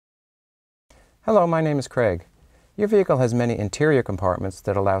Hello, my name is Craig. Your vehicle has many interior compartments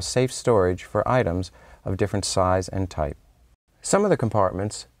that allow safe storage for items of different size and type. Some of the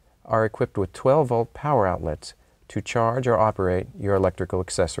compartments are equipped with 12-volt power outlets to charge or operate your electrical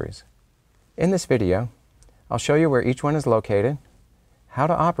accessories. In this video, I'll show you where each one is located, how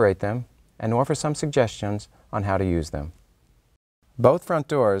to operate them, and offer some suggestions on how to use them. Both front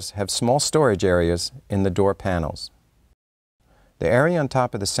doors have small storage areas in the door panels. The area on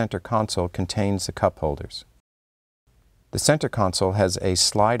top of the center console contains the cup holders. The center console has a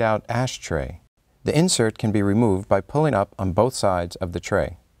slide-out ashtray. The insert can be removed by pulling up on both sides of the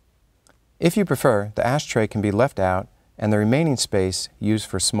tray. If you prefer, the ashtray can be left out and the remaining space used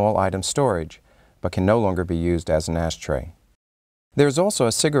for small item storage, but can no longer be used as an ashtray. There is also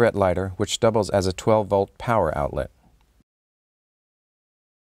a cigarette lighter which doubles as a 12-volt power outlet.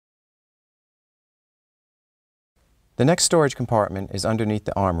 The next storage compartment is underneath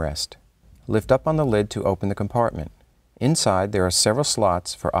the armrest. Lift up on the lid to open the compartment. Inside there are several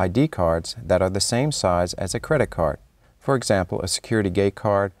slots for ID cards that are the same size as a credit card, for example a security gate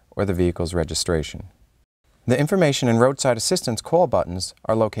card or the vehicle's registration. The information and roadside assistance call buttons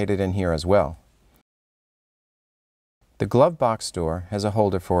are located in here as well. The glove box door has a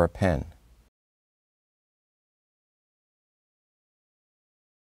holder for a pen.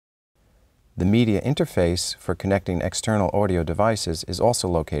 The media interface for connecting external audio devices is also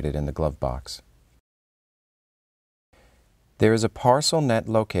located in the glove box. There is a parcel net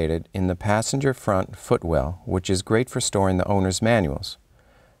located in the passenger front footwell, which is great for storing the owner's manuals.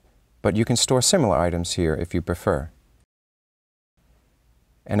 But you can store similar items here if you prefer.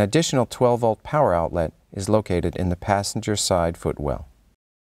 An additional 12-volt power outlet is located in the passenger side footwell.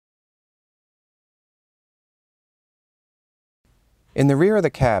 In the rear of the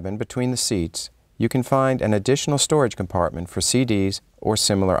cabin, between the seats, you can find an additional storage compartment for CDs or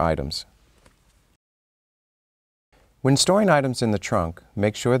similar items. When storing items in the trunk,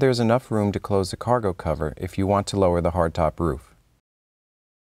 make sure there is enough room to close the cargo cover if you want to lower the hardtop roof.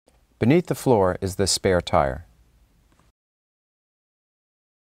 Beneath the floor is the spare tire.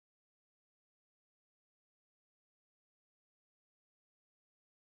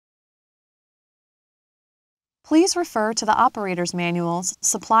 Please refer to the operator's manuals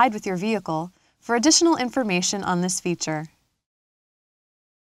supplied with your vehicle for additional information on this feature.